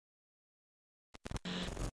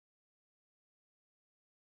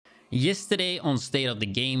Yesterday on State of the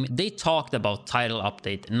Game, they talked about title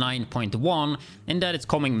update 9.1 and that it's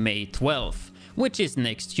coming May 12th, which is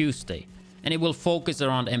next Tuesday. And it will focus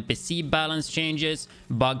around NPC balance changes,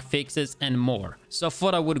 bug fixes and more. So I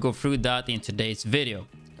thought I would go through that in today's video.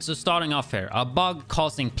 So starting off here, a bug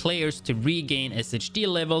causing players to regain SHD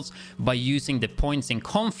levels by using the points in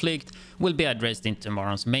conflict will be addressed in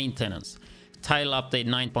tomorrow's maintenance. Title update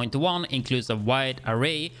 9.1 includes a wide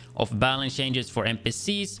array of balance changes for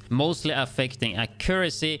NPCs, mostly affecting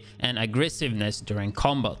accuracy and aggressiveness during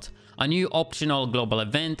combat. A new optional global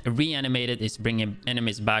event, Reanimated, is bringing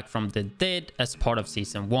enemies back from the dead as part of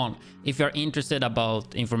Season 1. If you're interested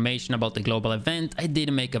about information about the global event, I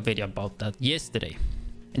did make a video about that yesterday.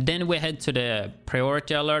 And then we head to the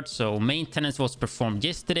priority alert. So maintenance was performed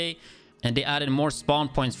yesterday, and they added more spawn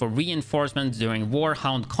points for reinforcements during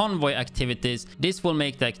Warhound convoy activities. This will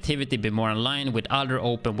make the activity be more in line with other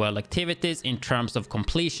open world activities in terms of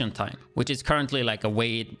completion time, which is currently like a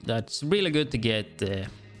way that's really good to get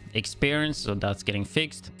experience, so that's getting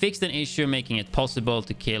fixed. Fixed an issue making it possible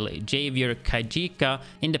to kill Javier Kajika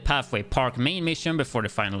in the Pathway Park main mission before the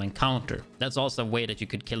final encounter. That's also a way that you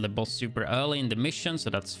could kill the boss super early in the mission, so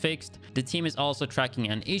that's fixed. The team is also tracking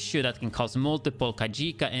an issue that can cause multiple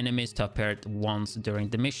Kajika enemies to appear at once during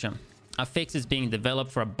the mission. A fix is being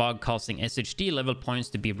developed for a bug causing SHD level points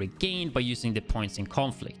to be regained by using the points in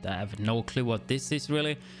conflict. I have no clue what this is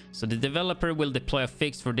really. So the developer will deploy a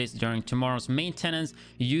fix for this during tomorrow's maintenance.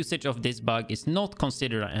 Usage of this bug is not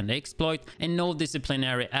considered an exploit and no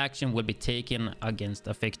disciplinary action will be taken against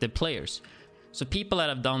affected players. So people that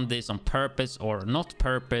have done this on purpose or not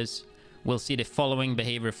purpose will see the following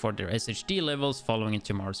behavior for their SHD levels following in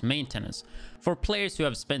tomorrow's maintenance. For players who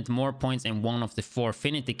have spent more points in one of the 4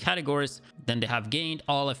 affinity categories than they have gained,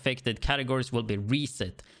 all affected categories will be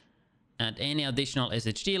reset, and any additional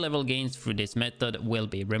SHD level gains through this method will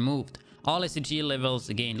be removed. All SHD levels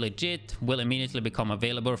gained legit will immediately become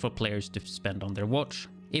available for players to spend on their watch.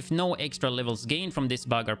 If no extra levels gained from this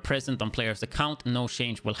bug are present on player's account, no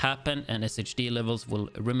change will happen and SHD levels will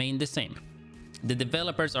remain the same. The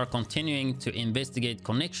developers are continuing to investigate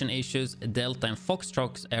connection issues, Delta and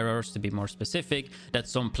Foxtrot errors to be more specific, that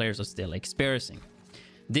some players are still experiencing.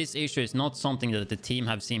 This issue is not something that the team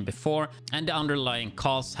have seen before and the underlying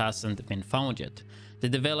cause hasn't been found yet. The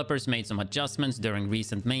developers made some adjustments during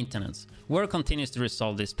recent maintenance. Work continues to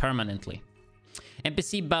resolve this permanently.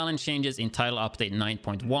 NPC balance changes in title update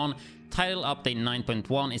 9.1. Title update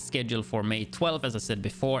 9.1 is scheduled for May 12th, as I said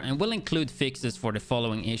before, and will include fixes for the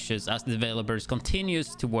following issues as the developers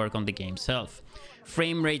continues to work on the game's health.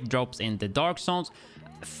 Frame rate drops in the Dark Zones.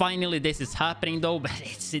 Finally this is happening though, but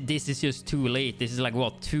this is just too late. This is like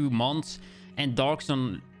what, 2 months, and Dark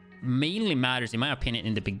Zone mainly matters in my opinion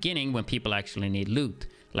in the beginning when people actually need loot.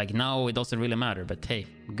 Like now it doesn't really matter, but hey,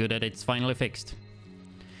 good that it's finally fixed.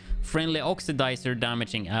 Friendly oxidizer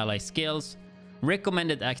damaging ally skills.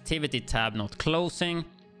 Recommended activity tab not closing.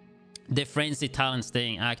 The frenzy talent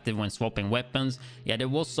staying active when swapping weapons. Yeah, there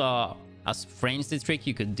was a frenzy trick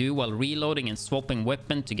you could do while reloading and swapping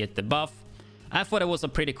weapon to get the buff. I thought it was a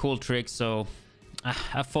pretty cool trick, so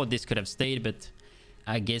I thought this could have stayed, but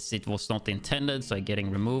I guess it was not intended, so it's getting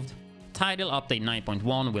removed. Title update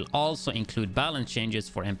 9.1 will also include balance changes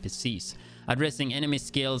for NPCs, addressing enemy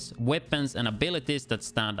skills, weapons and abilities that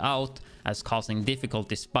stand out as causing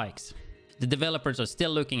difficulty spikes. The developers are still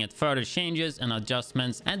looking at further changes and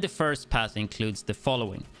adjustments, and the first pass includes the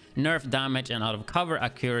following: nerf damage and out of cover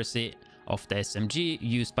accuracy of the SMG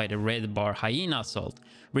used by the red bar hyena assault,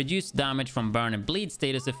 reduced damage from burn and bleed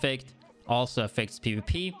status effect, also affects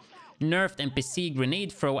PvP, nerfed NPC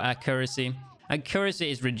grenade throw accuracy. Accuracy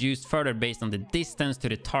is reduced further based on the distance to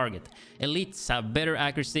the target. Elites have better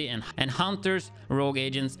accuracy and hunters, rogue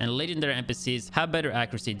agents and legendary NPCs have better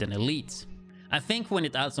accuracy than elites. I think when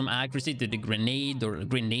it adds some accuracy to the grenade or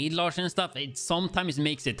grenade launcher and stuff, it sometimes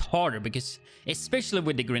makes it harder because especially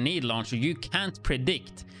with the grenade launcher, you can't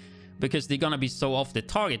predict because they're gonna be so off the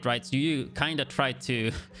target, right? So you kind of try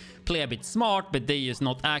to play a bit smart, but they is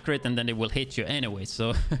not accurate and then they will hit you anyway.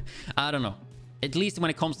 So I don't know. At least when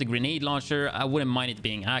it comes to grenade launcher, I wouldn't mind it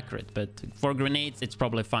being accurate, but for grenades, it's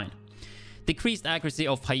probably fine. Decreased accuracy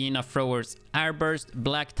of Hyena Thrower's Airburst,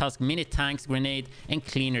 Black Tusk Mini Tanks Grenade, and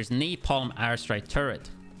Cleaner's Napalm Airstrike Turret.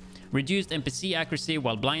 Reduced NPC accuracy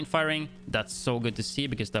while blind firing. That's so good to see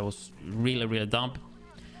because that was really dumb.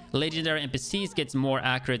 Legendary NPCs gets more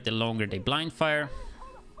accurate the longer they blind fire.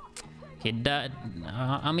 Okay, that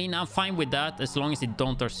I mean, I'm fine with that as long as they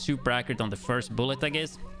don't are super accurate on the first bullet, I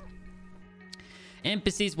guess.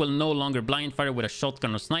 NPCs will no longer blind fire with a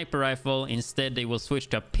shotgun or sniper rifle. Instead, they will switch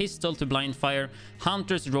to a pistol to blind fire.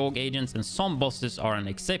 Hunters, rogue agents, and some bosses are an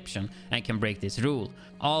exception and can break this rule.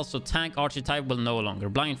 Also, tank archetype will no longer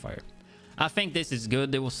blind fire. I think this is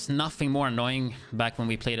good. There was nothing more annoying back when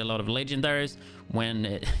we played a lot of legendaries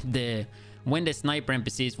when the sniper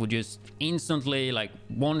NPCs would just instantly like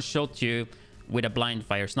one-shot you with a blind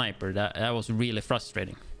fire sniper. That was really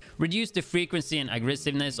frustrating. Reduce the frequency and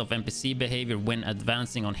aggressiveness of NPC behavior when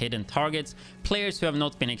advancing on hidden targets, players who have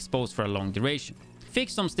not been exposed for a long duration.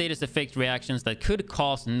 Fix some status effect reactions that could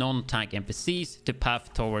cause non-tank NPCs to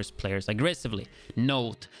path towards players aggressively.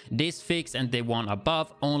 Note, this fix and the one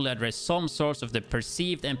above only address some source of the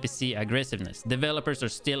perceived NPC aggressiveness. Developers are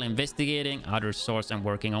still investigating other sources and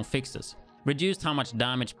working on fixes. Reduced how much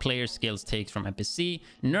damage player skills takes from NPC.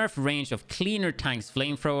 Nerf range of cleaner tanks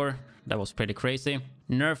flamethrower. That was pretty crazy.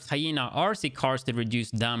 Nerfed hyena RC cars to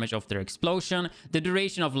reduce damage of their explosion, the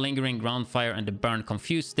duration of lingering ground fire and the burn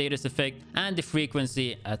confused status effect, and the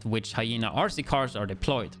frequency at which hyena RC cars are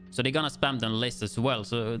deployed. So they're gonna spam them less as well,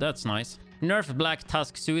 so that's nice. Nerf Black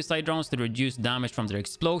Tusk suicide drones to reduce damage from their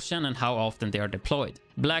explosion and how often they are deployed.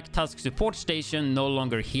 Black Tusk support station no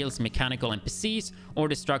longer heals mechanical NPCs or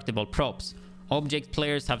destructible props. Object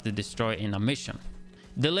players have to destroy in a mission.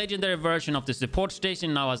 The legendary version of the support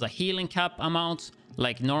station now has a healing cap amount,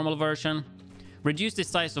 like normal version. Reduce the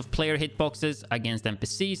size of player hitboxes against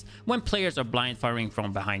NPCs when players are blind firing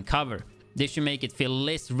from behind cover. This should make it feel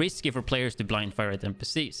less risky for players to blind fire at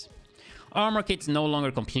NPCs. Armor kits no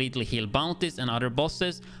longer completely heal bounties and other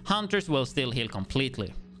bosses. Hunters will still heal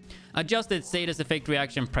completely. Adjusted status effect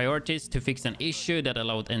reaction priorities to fix an issue that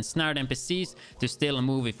allowed ensnared NPCs to still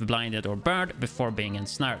move if blinded or burned before being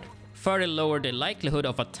ensnared. Further lower the likelihood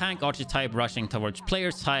of a tank archetype rushing towards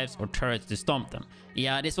players' hives or turrets to stomp them.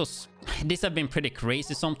 Yeah, this have been pretty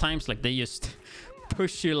crazy sometimes, like they just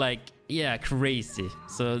push you like, yeah, crazy.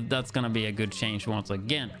 So that's gonna be a good change once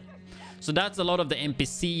again. So that's a lot of the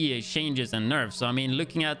NPC changes and nerfs. So I mean,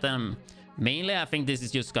 looking at them, mainly I think this is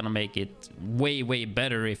just gonna make it way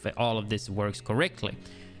better if all of this works correctly.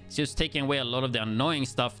 It's just taking away a lot of the annoying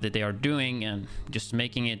stuff that they are doing and just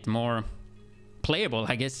making it more playable,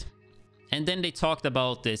 I guess. And then they talked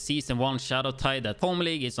about the Season 1 Shadow Tide that Home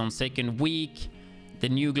League is on second week, the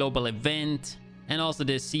new global event, and also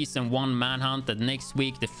the Season 1 Manhunt that next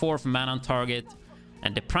week the 4th Manhunt target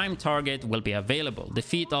and the Prime target will be available.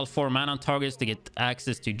 Defeat all 4 Manhunt targets to get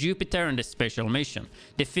access to Jupiter and the special mission.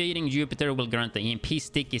 Defeating Jupiter will grant the EMP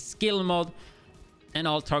Sticky skill mod, and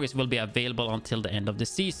all targets will be available until the end of the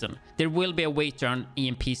season. There will be a way to earn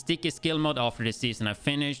EMP Sticky skill mod after the season is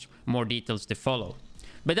finished. More details to follow.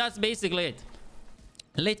 But that's basically it.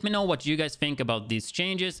 Let me know what you guys think about these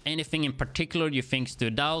changes. Anything in particular you think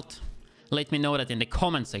stood out? Let me know that in the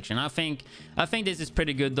comment section. I think this is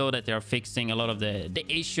pretty good though, that they are fixing a lot of the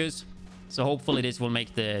issues. So hopefully this will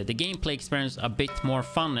make the gameplay experience a bit more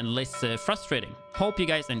fun and less frustrating. Hope you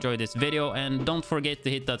guys enjoyed this video, and don't forget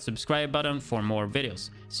to hit that subscribe button for more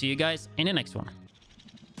videos. See you guys in the next one.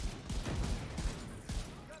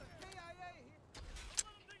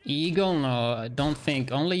 Eagle? No, I don't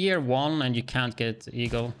think. Only year 1 and you can't get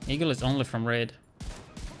Eagle. Eagle is only from raid.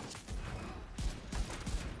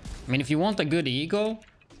 I mean, if you want a good Eagle,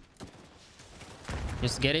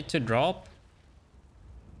 just get it to drop.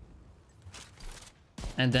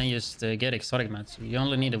 And then just get exotic mats. You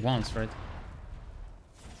only need it once, right?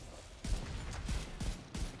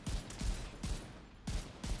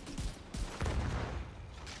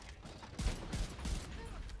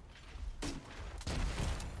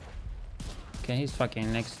 Okay, he's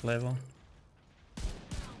fucking next level.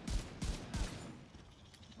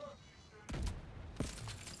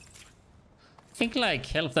 I think like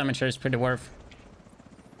health damage here is pretty worth.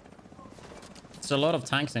 It's a lot of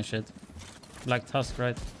tanks and shit. Black Tusk,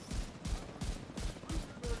 right?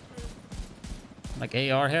 Like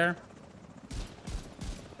AR here.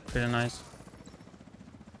 Pretty nice.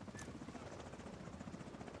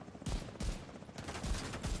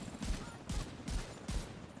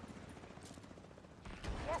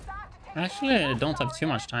 Actually, I don't have too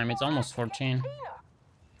much time. It's almost 14.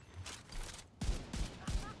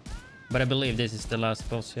 But I believe this is the last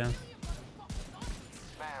boss, yeah.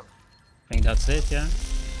 I think that's it, yeah.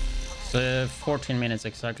 So 14 minutes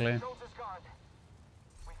exactly.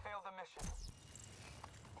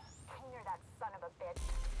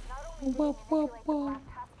 Whoa, whoa, whoa.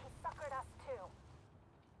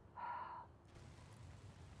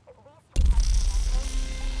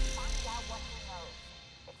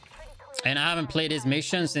 And I haven't played this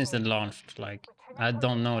mission since it launched. Like, I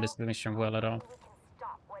don't know this mission well at all.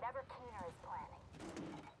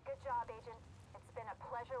 Good job, Agent. It's been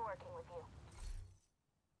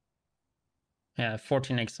Yeah,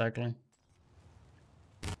 14 exactly.